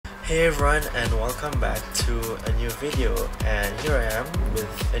Hey everyone, and welcome back to a new video, and here I am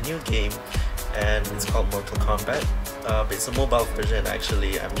with a new game, and it's called Mortal Kombat. It's a mobile version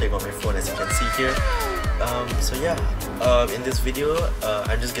actually. I'm playing on my phone, as you can see here. In this video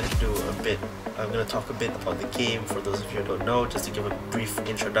I'm just gonna I'm gonna talk a bit about the game for those of you who don't know, just to give a brief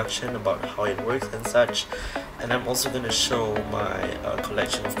introduction about how it works and such. And I'm also gonna show my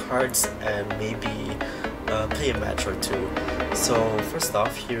collection of cards and maybe play a match or two. So first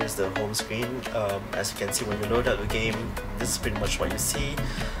off, here is the home screen. As you can see, when you load up the game, this is pretty much what you see.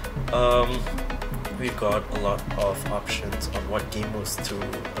 We've got a lot of options on what game modes to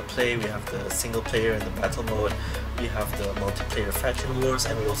play. We have the single player and the battle mode. We have the multiplayer faction wars,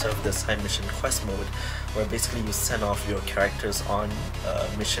 and we also have the side mission quest mode, where basically you send off your characters on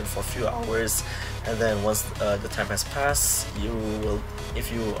a mission for a few hours, and then once the time has passed, you will,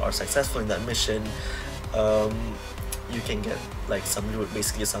 if you are successful in that mission, you can get like some loot,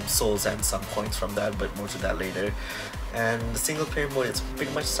 basically some souls and some points from that, but more to that later. And the single player mode, it's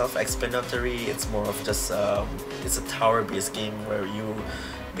pretty much self-explanatory. It's more of just it's a tower based game where you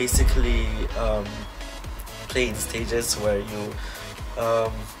basically play in stages where you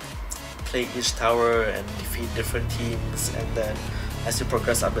play each tower and defeat different teams, and then as you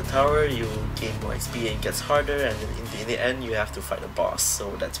progress up the tower, you gain more XP and it gets harder, and in the end you have to fight a boss.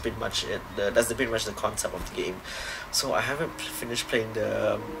 So that's pretty much it. That's pretty much the concept of the game. So I haven't finished playing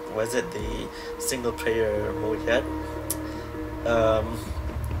the the single player mode yet,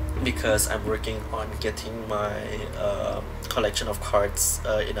 because I'm working on getting my collection of cards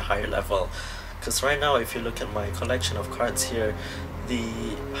in a higher level. Because right now, if you look at my collection of cards here, the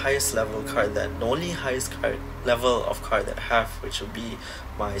highest level card, the only highest level of card that I have, which would be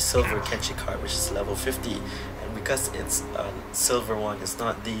my silver Kenshi card, which is level 50, and because it's a silver one, it's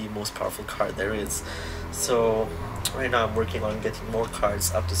not the most powerful card there is. So right now I'm working on getting more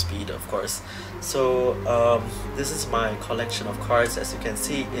cards up to speed, of course. So this is my collection of cards. As you can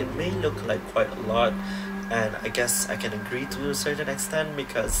see, it may look like quite a lot, and I guess I can agree to a certain extent,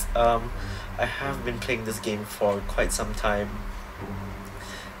 because I have been playing this game for quite some time.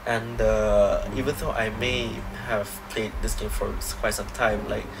 And even though I may have played this game for quite some time,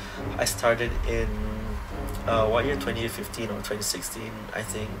 like I started in what year, 2015 or 2016 I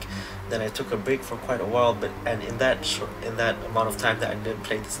think. Then I took a break for quite a while, and in that amount of time that I didn't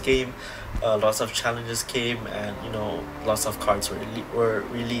play this game, lots of challenges came, and lots of cards were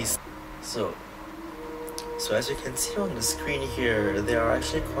released. So as you can see on the screen here, there are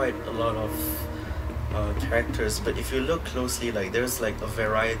actually quite a lot of characters, but if you look closely, like there's like a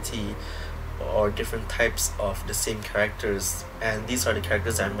variety or different types of the same characters, and these are the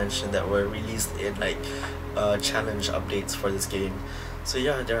characters I mentioned that were released in like challenge updates for this game. So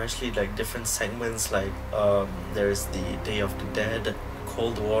yeah, there are actually like different segments, like there's the Day of the Dead,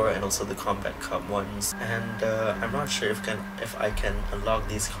 Cold War, and also the Combat Cup ones. And I'm not sure if I can unlock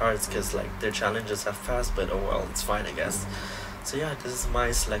these cards, because like their challenges have passed, but oh well, it's fine I guess. So yeah, this is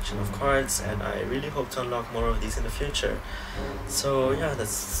my selection of cards, and I really hope to unlock more of these in the future. So yeah,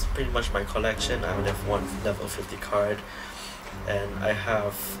 that's pretty much my collection. I only have one level 50 card, and I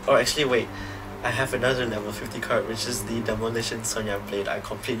have, I have another level 50 card, which is the Demolition Sonya Blade. I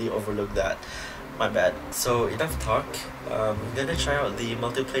completely overlooked that, my bad. So enough talk, I'm gonna try out the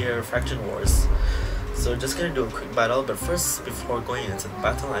multiplayer faction wars. So just gonna do a quick battle, but first, before going into the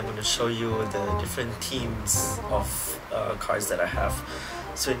battle, I'm gonna show you the different teams of cards that I have.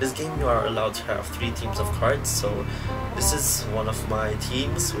 So in this game, you are allowed to have 3 teams of cards. So this is one of my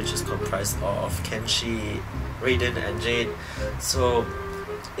teams, which is comprised of Kenshi, Raiden, and Jade. So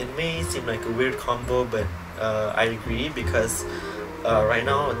it may seem like a weird combo, but I agree, because right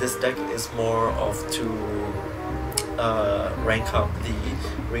now this deck is more of to rank up the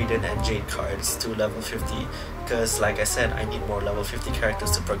Raiden and Jade cards to level 50, because like I said, I need more level 50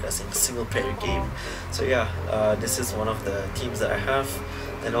 characters to progress in the single player game. So yeah, this is one of the teams that I have.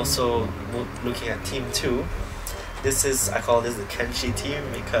 And also looking at team 2, I call this the Kenshi team,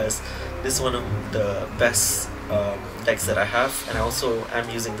 because this is one of the best decks that I have, and I also am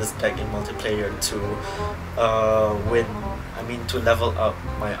using this deck in multiplayer to level up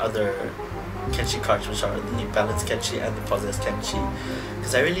my other Kenshi cards, which are the Balanced Kenshi and the Possessed Kenshi,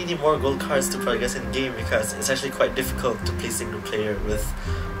 because I really need more gold cards to progress in the game, because it's actually quite difficult to play single player with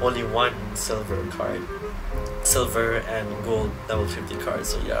only one silver and gold level 50 cards.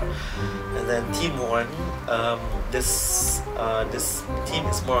 So yeah. And then team 1, this team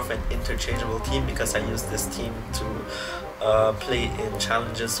is more of an interchangeable team, because I use this team to play in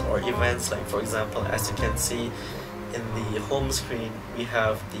challenges or events. Like for example, as you can see in the home screen, we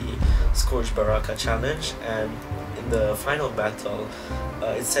have the Scourge Baraka challenge, and in the final battle,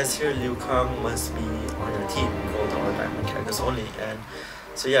 it says here Liu Kang must be on your team, gold or diamond characters only. And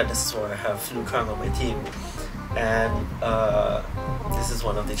so yeah, this is why I have Liu Kang on my team. And this is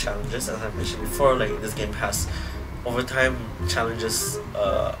one of the challenges, as I mentioned before. Like, this game has overtime challenges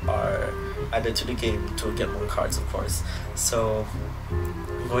are added to the game to get more cards, of course. So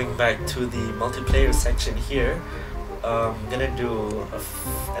going back to the multiplayer section here, I'm gonna do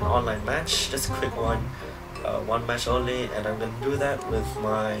an online match, just a quick one, one match only, and I'm gonna do that with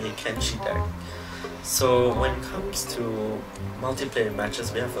my Kenshi deck. So when it comes to multiplayer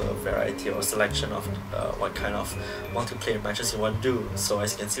matches, we have a variety or selection of what kind of multiplayer matches you want to do. So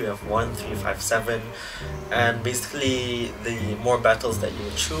as you can see, we have 1, 3, 5, 7, and basically the more battles that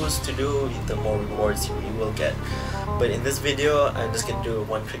you choose to do, the more rewards you will get. But in this video, I'm just gonna do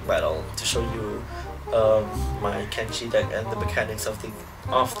one quick battle to show you my Kenshi deck and the mechanics of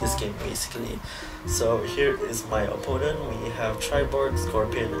this game basically. So here is my opponent. We have Triborg,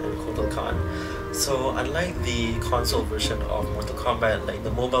 Scorpion, and Kotal Khan. So unlike the console version of Mortal Kombat, like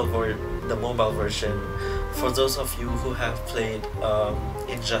the mobile version, for those of you who have played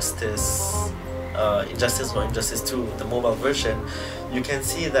Injustice or Injustice 2, the mobile version, you can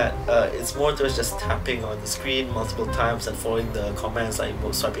see that it's more towards just tapping on the screen multiple times and following the commands, like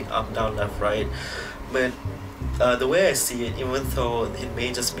swiping up, down, left, right. But the way I see it, even though it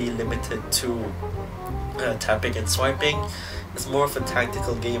may just be limited to tapping and swiping, it's more of a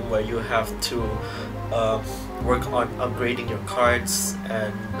tactical game where you have to work on upgrading your cards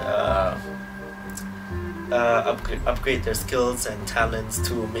and upgrade their skills and talents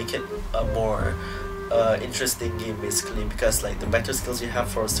to make it a more interesting game basically, because like the better skills you have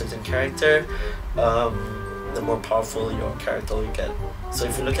for a certain character, the more powerful your character will get. So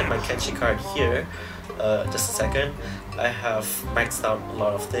if you look at my Kenshi card here, just a second, I have maxed out a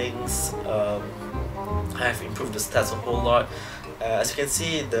lot of things. I have improved the stats a whole lot. As you can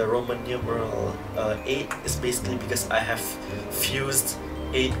see, the Roman numeral 8 is basically because I have fused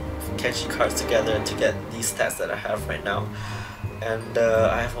 8 Kenshi cards together to get these stats that I have right now. And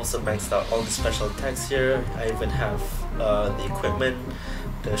I have also maxed out all the special attacks here. I even have the equipment,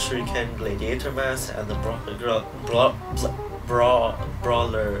 the Shuriken Gladiator Mask, and the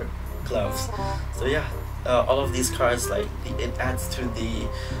Brawler gloves. So yeah, all of these cards, like, it adds to the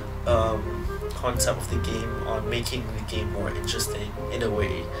concept of the game on making the game more interesting in a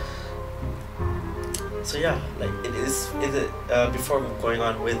way. So yeah, like before going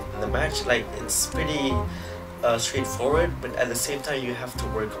on with the match, like, it's pretty straightforward, but at the same time you have to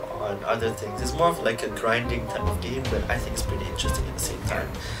work on other things. It's more of like a grinding type of game, but I think it's pretty interesting at the same time.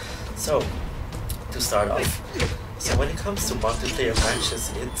 So to start off, so when it comes to multiplayer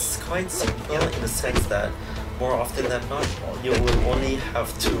matches, it's quite simple in the sense that more often than not, you will only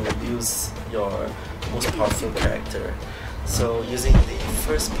have to use your most powerful character. So using the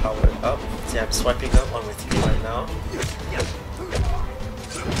first power up, see, I'm swiping up on my team right now.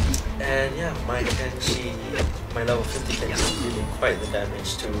 And yeah, my Kenshi, my level 50 Kenshi is dealing quite the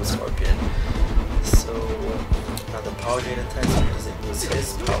damage to Scorpion. So now the power drain attack, so he doesn't use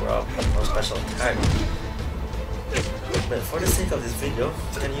his power up or special attack. But for the sake of this video,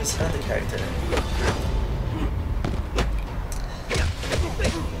 I'm gonna use another character.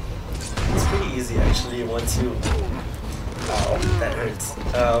 It's pretty easy actually once you... Ow, that hurts.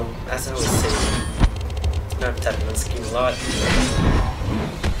 As I was saying, I'm tapping on the screen a lot.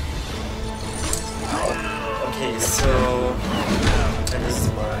 Ow. Okay, so... and this is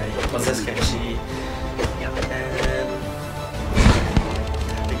my possessed Kenshi. And...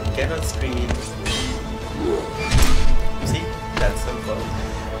 tapping again on screen. See? That's simple.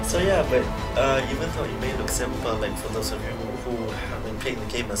 So yeah, but even though it may look simple, like for those of you who have been playing the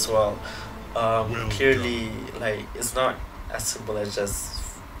game as well, clearly, like, it's not as simple as just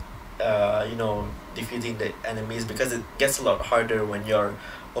you know, defeating the enemies, because it gets a lot harder when your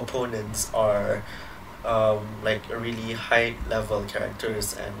opponents are like really high level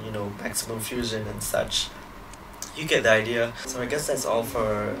characters and, you know, maximum fusion and such. You get the idea. So I guess that's all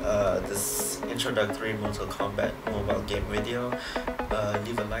for this introductory Mortal Kombat mobile game video.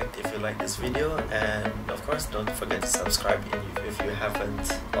 Leave a like if you like this video, and of course don't forget to subscribe if you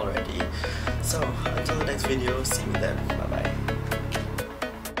haven't already. So until the next video, see you then, bye bye.